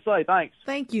what I wanted to say. Thanks.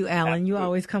 Thank you, Alan. You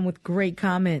always come with great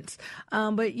comments.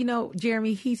 But,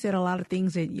 Jeremy, he said a lot of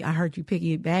things that I heard you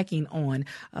piggybacking on.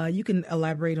 You can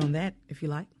elaborate on that if you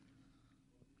like.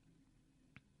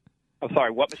 I'm sorry,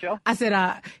 what, Michelle? I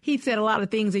said he said a lot of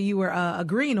things that you were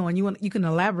agreeing on. You can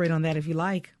elaborate on that if you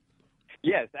like.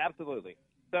 Yes, absolutely.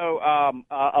 So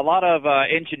a lot of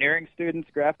engineering students,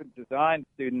 graphic design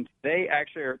students, they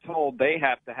actually are told they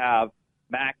have to have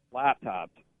Mac laptops.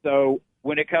 So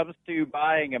when it comes to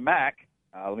buying a Mac,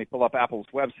 let me pull up Apple's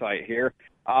website here,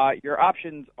 your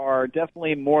options are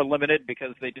definitely more limited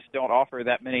because they just don't offer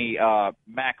that many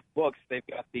MacBooks. They've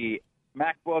got the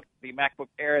MacBook, the MacBook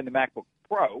Air, and the MacBook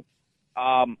Pro.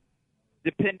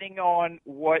 Depending on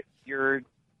what you're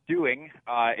doing,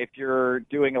 if you're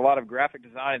doing a lot of graphic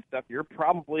design and stuff, you're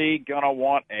probably going to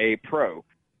want a Pro.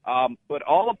 But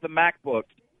all of the MacBooks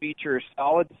feature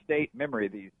solid-state memory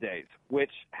these days,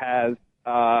 which has,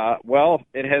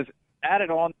 it has added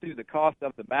on to the cost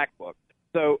of the MacBook.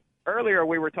 So earlier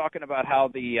we were talking about how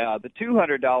the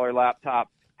 $200 laptop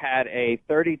had a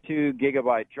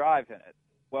 32-gigabyte drive in it.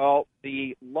 Well,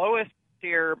 the lowest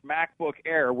tier MacBook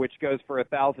Air, which goes for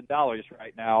 $1,000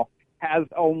 right now, has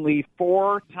only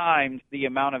 4 times the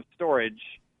amount of storage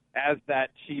as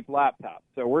that cheap laptop.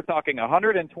 So we're talking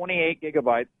 128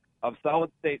 gigabytes of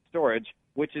solid-state storage,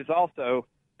 which is also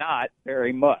not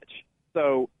very much.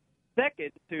 So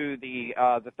second to the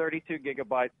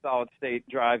 32-gigabyte solid-state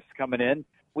drives coming in,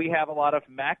 we have a lot of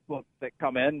MacBooks that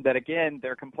come in that, again,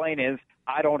 their complaint is,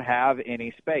 I don't have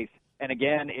any space. And,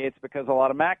 again, it's because a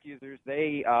lot of Mac users,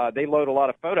 they load a lot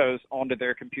of photos onto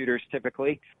their computers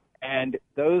typically, and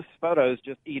those photos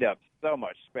just eat up so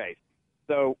much space.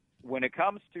 So when it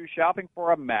comes to shopping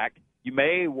for a Mac, you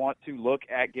may want to look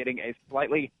at getting a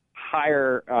slightly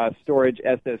higher storage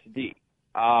SSD.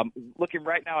 Looking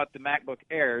right now at the MacBook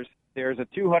Airs, there's a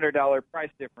 $200 price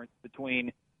difference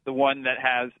between the one that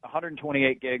has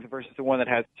 128 gigs versus the one that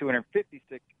has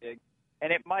 256 gigs,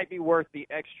 and it might be worth the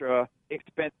extra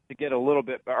expense to get a little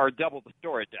bit or double the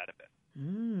storage out of it.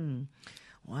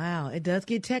 Wow, it does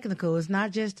get technical. It's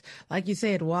not just, like you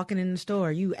said, walking in the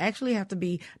store. You actually have to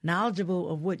be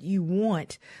knowledgeable of what you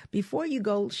want before you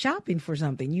go shopping for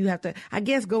something. You have to, I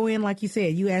guess, go in, like you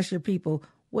said, you ask your people,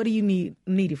 what do you need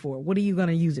it for? What are you going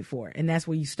to use it for? And that's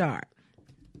where you start.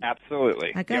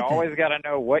 Absolutely. You always got to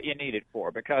know what you need it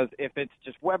for, because if it's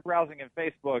just web browsing and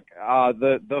Facebook,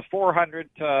 the $400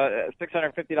 to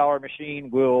 $650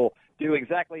 machine will do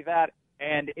exactly that,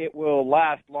 and it will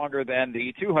last longer than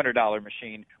the $200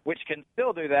 machine, which can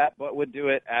still do that, but would do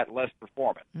it at less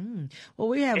performance. Well,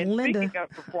 we have and Linda. Speaking of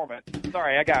performance,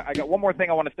 sorry, I got one more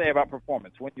thing I want to say about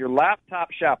performance. When you're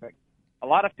laptop shopping, a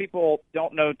lot of people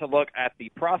don't know to look at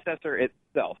the processor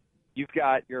itself. You've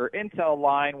got your Intel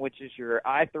line, which is your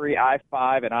i3,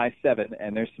 i5, and i7,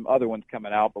 and there's some other ones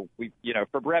coming out, but we,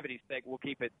 for brevity's sake, we'll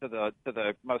keep it to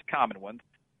the most common ones.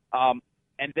 And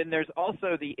then there's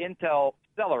also the Intel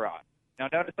Celeron. Now,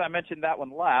 notice I mentioned that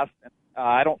one last.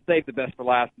 I don't save the best for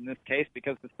last in this case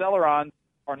because the Celerons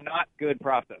are not good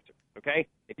processors, okay?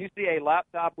 If you see a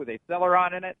laptop with a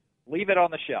Celeron in it, leave it on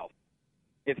the shelf.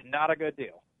 It's not a good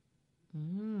deal.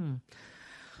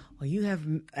 Well, you have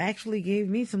actually gave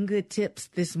me some good tips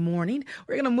this morning.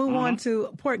 We're going to move on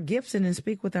to Port Gibson and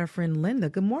speak with our friend Linda.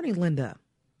 Good morning, Linda.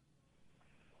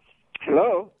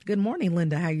 Hello. Good morning,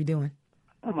 Linda. How you doing?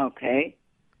 I'm okay.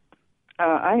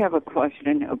 I have a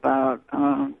question about,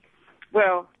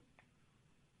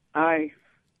 I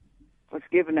was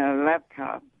given a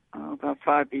laptop about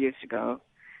 5 years ago,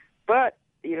 but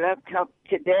the laptop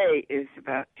today is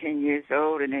about 10 years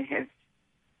old, and it has,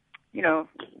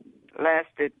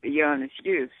 lasted beyond its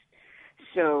use.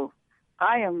 So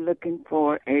I am looking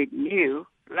for a new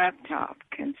laptop.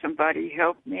 Can somebody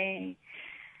help me?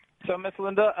 So, Miss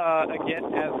Linda, again,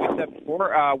 as we said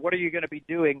before, what are you going to be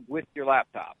doing with your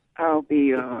laptop? I'll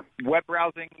be web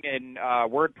browsing and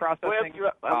word processing.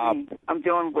 I'm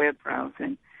doing web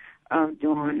browsing. I'm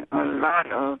doing a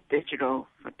lot of digital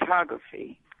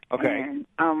photography. Okay. And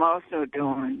I'm also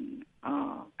doing.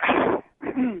 I'm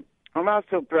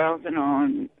also browsing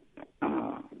on.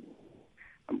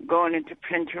 I'm going into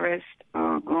Pinterest.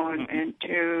 Going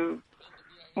into.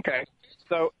 Okay.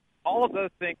 So all of those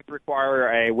things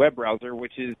require a web browser,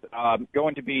 which is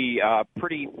going to be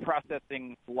pretty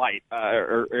processing light,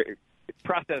 or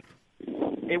process.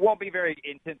 It won't be very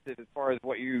intensive as far as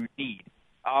what you need.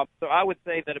 So I would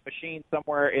say that a machine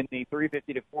somewhere in the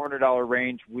 $350 to $400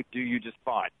 range would do you just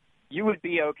fine. You would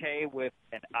be okay with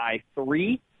an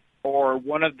i3 or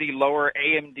one of the lower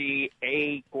AMD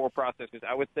A core processors.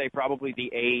 I would say probably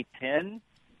the A10.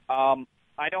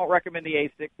 I don't recommend the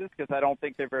A6s because I don't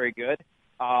think they're very good.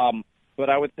 But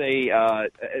I would say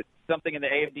something in the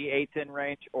AMD A10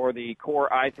 range or the Core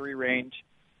i3 range.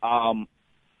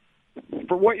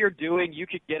 For what you're doing, you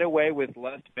could get away with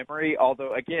less memory,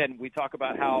 although, again, we talk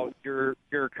about how your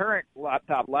current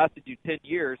laptop lasted you 10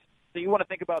 years, so you want to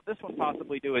think about this one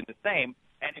possibly doing the same.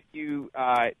 And if you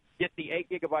get the 8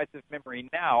 gigabytes of memory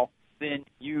now, then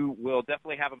you will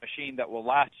definitely have a machine that will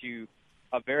last you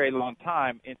a very long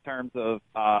time in terms of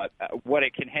what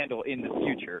it can handle in the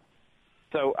future.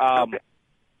 So, I would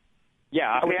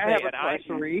say an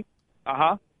i3.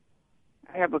 I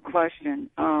have a question.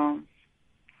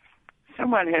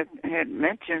 Someone had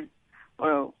mentioned,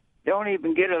 don't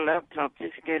even get a laptop,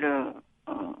 just get an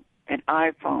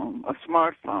iPhone, a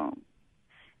smartphone,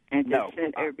 and just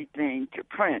send everything to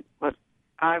print. But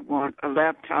I want a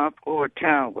laptop or a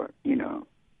tower,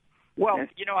 Well,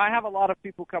 I have a lot of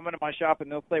people come into my shop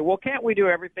and they'll say, well, can't we do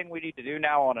everything we need to do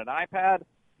now on an iPad?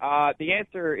 The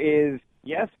answer is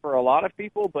yes for a lot of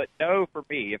people, but no for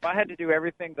me. If I had to do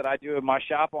everything that I do in my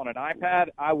shop on an iPad,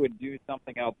 I would do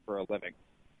something else for a living.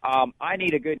 I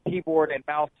need a good keyboard and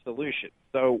mouse solution.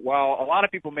 So while a lot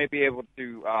of people may be able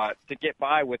to get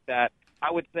by with that,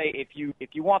 I would say if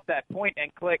you want that point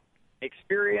and click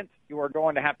experience, you are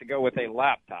going to have to go with a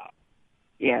laptop.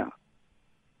 Yeah.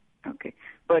 Okay.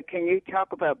 But can you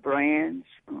talk about brands?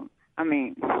 I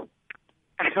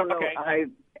don't know. Okay.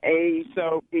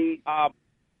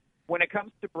 When it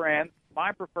comes to brands,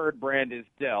 my preferred brand is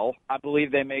Dell. I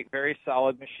believe they make very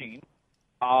solid machines.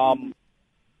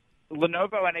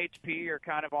 Lenovo and HP are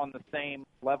kind of on the same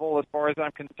level as far as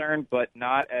I'm concerned, but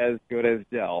not as good as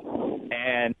Dell.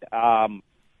 And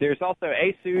there's also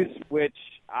Asus, which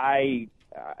Asus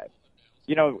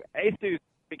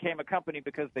became a company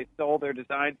because they stole their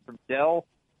designs from Dell,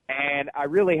 and I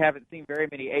really haven't seen very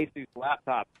many Asus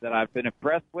laptops that I've been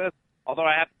impressed with. Although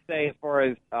I have to say, as far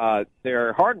as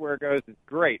their hardware goes, it's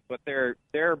great, but their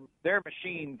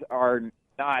machines are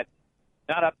not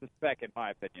up to spec, in my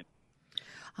opinion.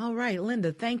 All right,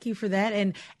 Linda, thank you for that.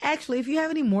 And actually, if you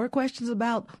have any more questions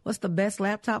about what's the best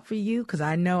laptop for you, because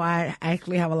I know I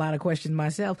actually have a lot of questions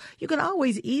myself, you can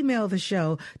always email the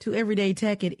show to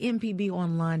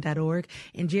everydaytech@mpbonline.org.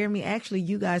 And Jeremy, actually,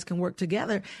 you guys can work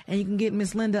together and you can get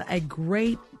Miss Linda a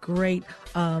great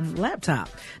laptop.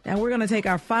 Now, we're going to take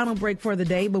our final break for the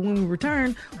day, but when we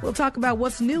return, we'll talk about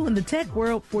what's new in the tech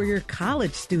world for your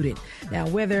college student. Now,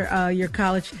 whether your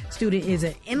college student is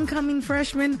an incoming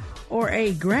freshman or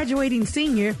a graduating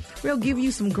senior, we'll give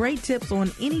you some great tips on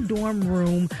any dorm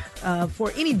room,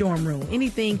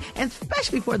 anything, and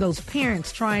especially for those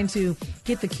parents trying to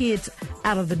get the kids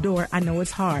out of the door. I know it's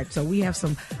hard, so we have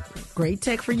some great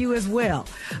tech for you as well.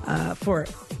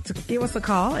 To give us a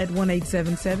call at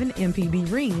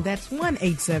 1-877-MPB-RING. That's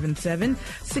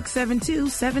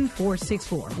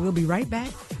 1-877-672-7464. We'll be right back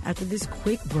after this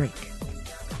quick break.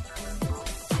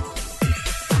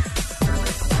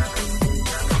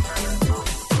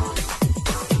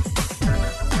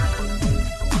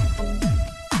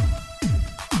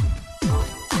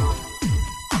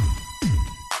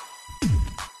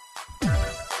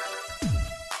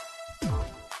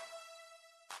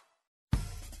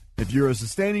 If you're a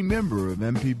sustaining member of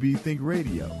MPB Think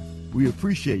Radio, we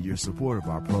appreciate your support of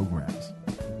our programs.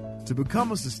 To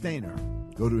become a sustainer,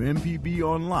 go to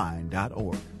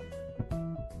mpbonline.org.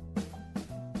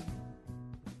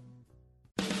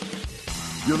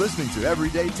 You're listening to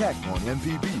Everyday Tech on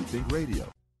MPB Think Radio.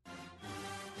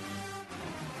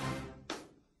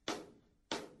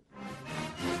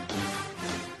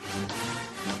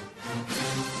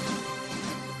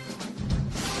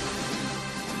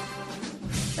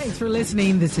 Thanks for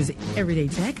listening. This is Everyday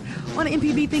Tech on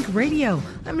MPB Think Radio.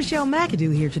 I'm Michelle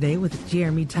McAdoo here today with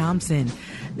Jeremy Thompson.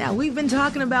 Now, we've been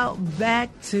talking about back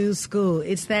to school.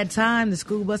 It's that time. The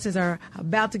school buses are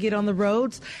about to get on the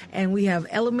roads, and we have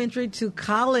elementary to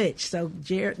college. So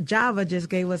Java just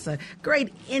gave us a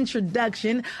great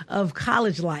introduction of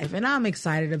college life, and I'm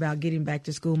excited about getting back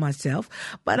to school myself.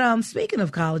 But speaking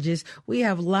of colleges, we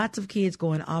have lots of kids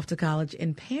going off to college,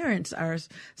 and parents are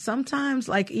sometimes,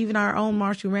 like even our own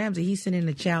Marshall Ramsey, he's sending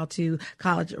a child to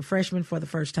college, a freshman for the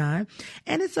first time,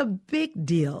 and it's a big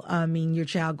deal. I mean, your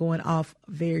child going off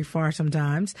very far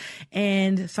sometimes,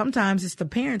 and sometimes it's the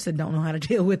parents that don't know how to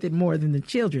deal with it more than the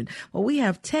children. Well, we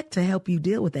have tech to help you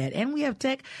deal with that, and we have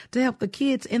tech to help the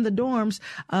kids in the dorms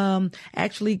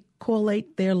actually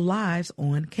correlate their lives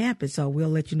on campus. So we'll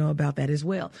let you know about that as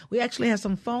well. We actually have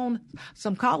some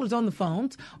callers on the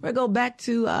phones. We'll go back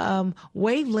to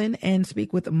Waveland and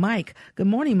speak with Mike. Good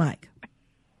morning, Mike.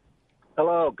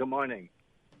 Hello, good morning.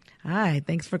 Hi,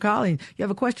 thanks for calling. You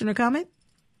have a question or comment?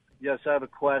 Yes, I have a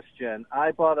question.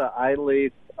 I bought an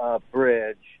iLeaf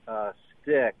Bridge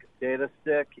data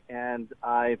stick, and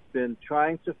I've been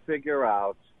trying to figure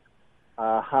out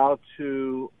how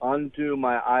to undo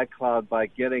my iCloud by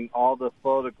getting all the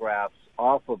photographs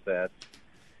off of it,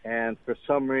 and for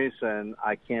some reason,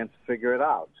 I can't figure it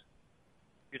out.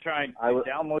 You're trying to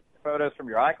download photos from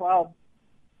your iCloud?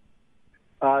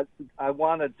 I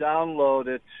want to download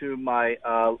it to my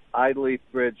iLeaf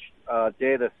Bridge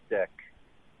data stick.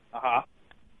 Uh-huh.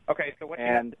 Okay, so what you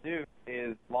have to do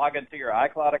is log into your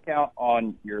iCloud account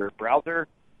on your browser,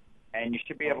 and you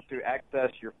should be able to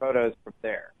access your photos from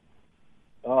there.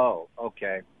 Oh,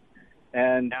 okay.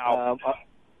 And now,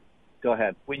 go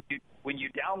ahead. When you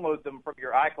download them from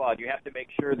your iCloud, you have to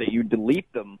make sure that you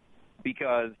delete them,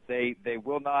 because they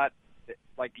will not,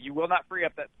 like, you will not free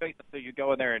up that space until you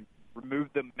go in there and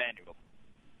remove them manually.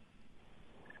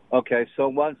 Okay, so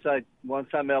once I'm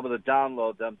able to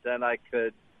download them, then I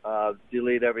could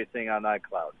delete everything on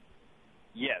iCloud.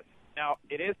 Yes. Now,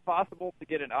 it is possible to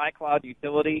get an iCloud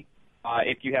utility.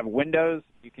 If you have Windows,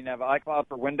 you can have iCloud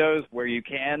for Windows where you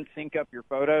can sync up your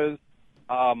photos.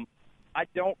 I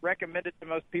don't recommend it to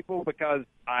most people because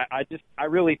I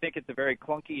really think it's a very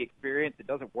clunky experience. It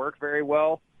doesn't work very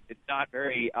well. It's not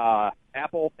very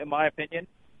Apple, in my opinion.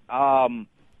 I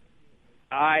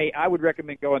would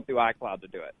recommend going through iCloud to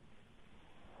do it.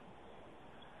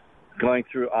 Going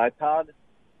through iPod?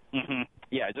 Mm-hmm.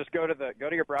 Yeah, just go to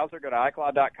your browser, go to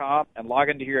iCloud.com, and log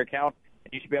into your account,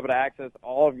 and you should be able to access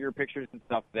all of your pictures and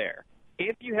stuff there.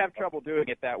 If you have trouble doing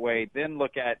it that way, then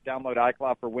look at download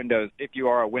iCloud for Windows if you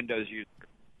are a Windows user.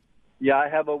 Yeah, I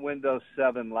have a Windows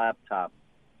 7 laptop.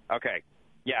 Okay.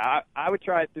 Yeah, I would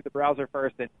try it through the browser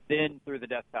first and then through the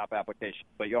desktop application.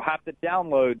 But you'll have to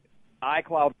download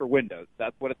iCloud for Windows.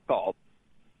 That's what it's called.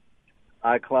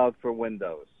 iCloud for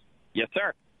Windows. Yes,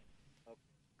 sir.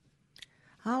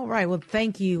 All right. Well,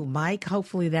 thank you, Mike.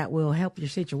 Hopefully that will help your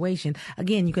situation.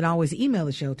 Again, you can always email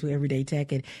the show to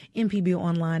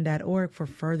everydaytech@mpbonline.org for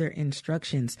further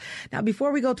instructions. Now,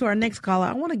 before we go to our next caller,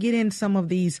 I want to get in some of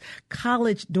these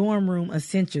college dorm room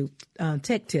essential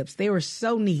tech tips. They were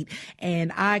so neat,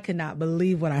 and I could not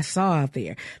believe what I saw out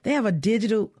there. They have a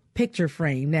digital picture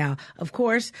frame. Now, of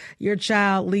course, your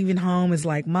child leaving home is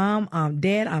like, Mom,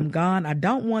 Dad, I'm gone. I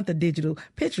don't want the digital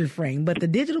picture frame, but the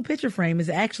digital picture frame is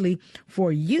actually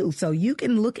for you. So you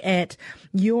can look at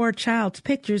your child's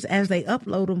pictures as they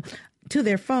upload them to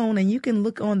their phone, and you can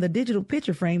look on the digital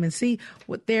picture frame and see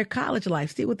what their college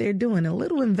life, see what they're doing. A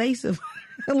little invasive,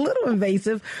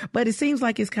 but it seems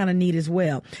like it's kind of neat as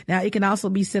well. Now, it can also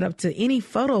be set up to any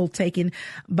photo taken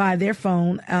by their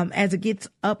phone as it gets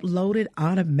uploaded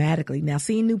automatically. Now,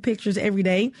 seeing new pictures every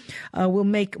day will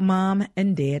make Mom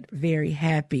and Dad very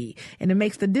happy, and it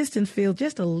makes the distance feel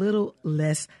just a little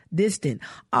less distant.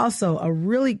 Also, a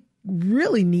really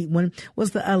neat one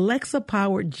was the Alexa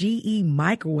powered GE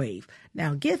microwave.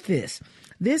 Now get this.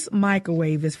 This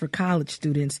microwave is for college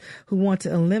students who want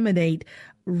to eliminate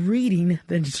reading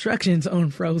the instructions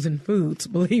on frozen foods,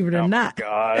 believe it or not.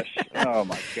 Oh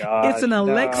my gosh. It's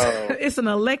an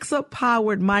Alexa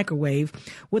powered microwave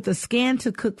with a scan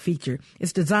to cook feature.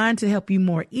 It's designed to help you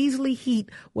more easily heat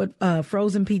what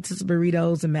frozen pizzas,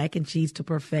 burritos, and mac and cheese to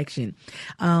perfection.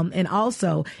 And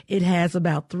also it has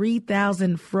about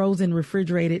 3,000 frozen,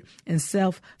 refrigerated, and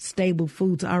self-stable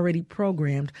foods already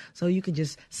programmed. So you can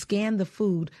just scan the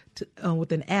food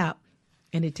with an app,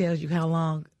 and it tells you how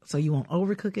long, so you won't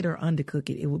overcook it or undercook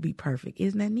it. It will be perfect.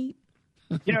 Isn't that neat?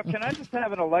 Can I just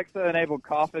have an Alexa-enabled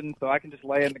coffin so I can just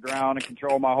lay in the ground and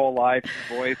control my whole life and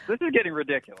voice? This is getting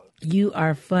ridiculous. You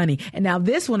are funny. And now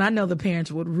this one, I know the parents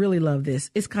would really love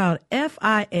this. It's called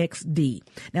FIXD.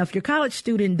 Now, if your college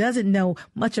student doesn't know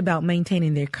much about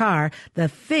maintaining their car, the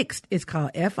fixed is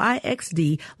called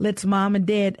FIXD, lets Mom and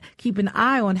Dad keep an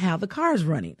eye on how the car's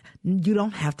running. You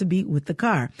don't have to be with the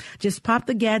car. Just pop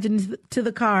the gadget to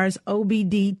the car's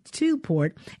OBD2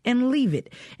 port and leave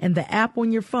it. And the app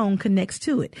on your phone connects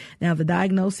to it. Now, the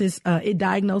diagnosis, it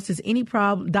diagnoses any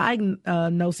problem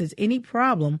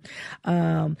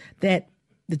that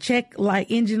the check light,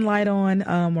 engine light on,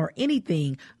 or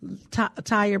anything,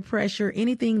 tire pressure,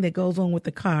 anything that goes on with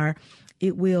the car.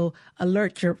 It will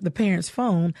alert the parent's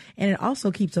phone, and it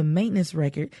also keeps a maintenance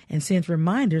record and sends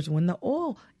reminders when the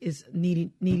oil is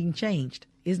needing changed.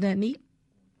 Isn't that neat?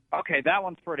 Okay, that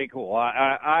one's pretty cool.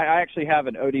 I actually have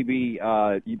an ODB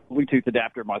Bluetooth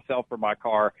adapter myself for my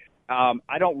car.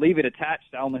 I don't leave it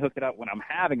attached. I only hook it up when I'm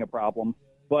having a problem.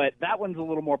 But that one's a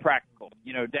little more practical.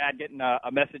 Dad getting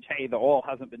a message, hey, the oil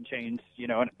hasn't been changed, in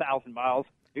 1,000 miles.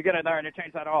 You get in there and it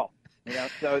changes that oil.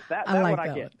 So that I like one that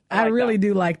I get. one. I really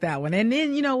do like that one. And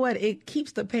then, you know what? It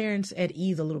keeps the parents at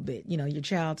ease a little bit. Your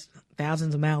child's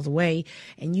thousands of miles away,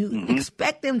 and you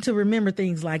expect them to remember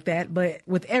things like that. But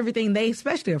with everything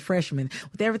especially a freshman,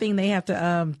 with everything they have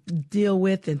to deal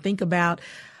with and think about,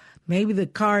 maybe the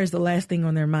car is the last thing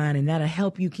on their mind, and that'll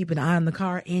help you keep an eye on the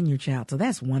car and your child. So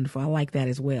that's wonderful. I like that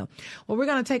as well. Well, we're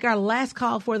going to take our last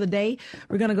call for the day.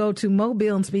 We're going to go to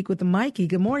Mobile and speak with Mikey.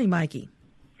 Good morning, Mikey.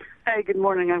 Hey, good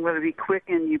morning. I'm going to be quick,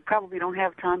 and you probably don't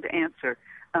have time to answer.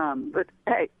 But,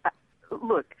 hey,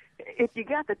 look, if you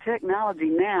got the technology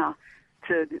now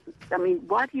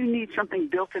why do you need something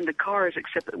built into cars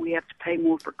except that we have to pay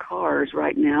more for cars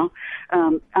right now?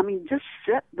 Just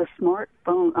set the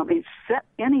smartphone. Set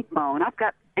any phone. I've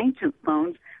got ancient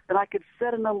phones that I could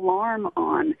set an alarm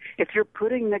on. If you're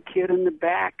putting the kid in the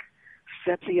back,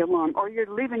 set the alarm. Or you're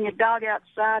leaving your dog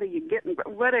outside, or you're getting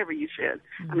whatever you said.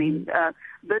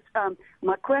 But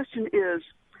my question is,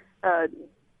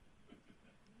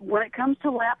 when it comes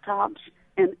to laptops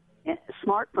and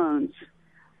smartphones,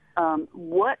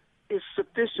 what is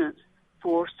sufficient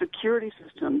for security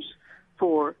systems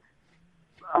for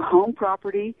a home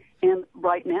property and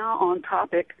right now on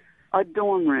topic, a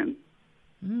dorm room?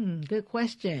 Good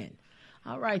question.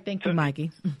 All right. Thank you,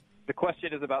 Mikey. The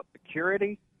question is about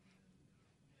security?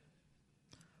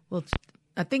 Well,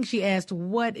 I think she asked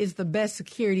what is the best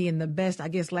security and the best,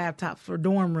 laptops for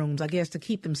dorm rooms, to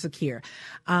keep them secure.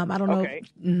 I don't know. Okay.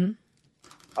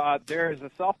 There's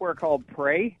a software called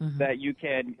Prey that you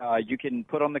can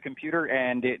put on the computer,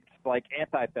 and it's like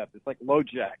anti-theft. It's like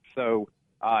LoJack. So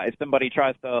if somebody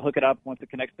tries to hook it up once it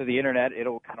connects to the internet,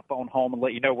 it'll kind of phone home and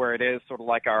let you know where it is, sort of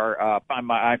like our Find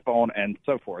My iPhone and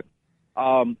so forth.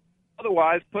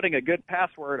 Otherwise, putting a good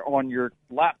password on your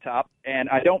laptop, and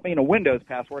I don't mean a Windows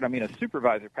password, I mean a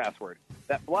supervisor password.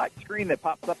 That black screen that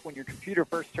pops up when your computer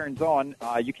first turns on,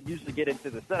 you can usually get into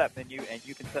the setup menu, and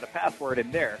you can set a password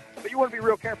in there. But you want to be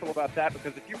real careful about that,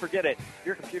 because if you forget it,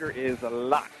 your computer is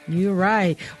locked. You're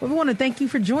right. Well, we want to thank you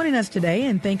for joining us today,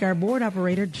 and thank our board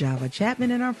operator, Java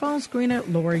Chapman, and our phone screener,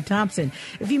 Lori Thompson.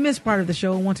 If you missed part of the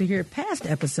show and want to hear past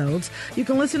episodes, you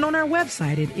can listen on our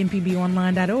website at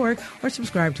mpbonline.org or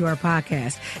subscribe to our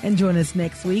podcast. And join us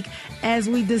next week as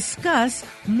we discuss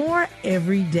more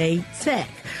everyday tech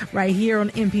right here on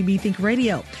MPB Think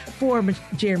Radio. For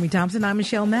Jeremy Thompson, I'm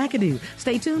Michelle McAdoo.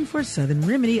 Stay tuned for Southern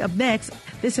Remedy up next.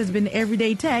 This has been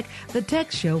Everyday Tech, the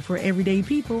tech show for everyday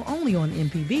people, only on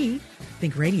MPB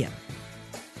Think Radio.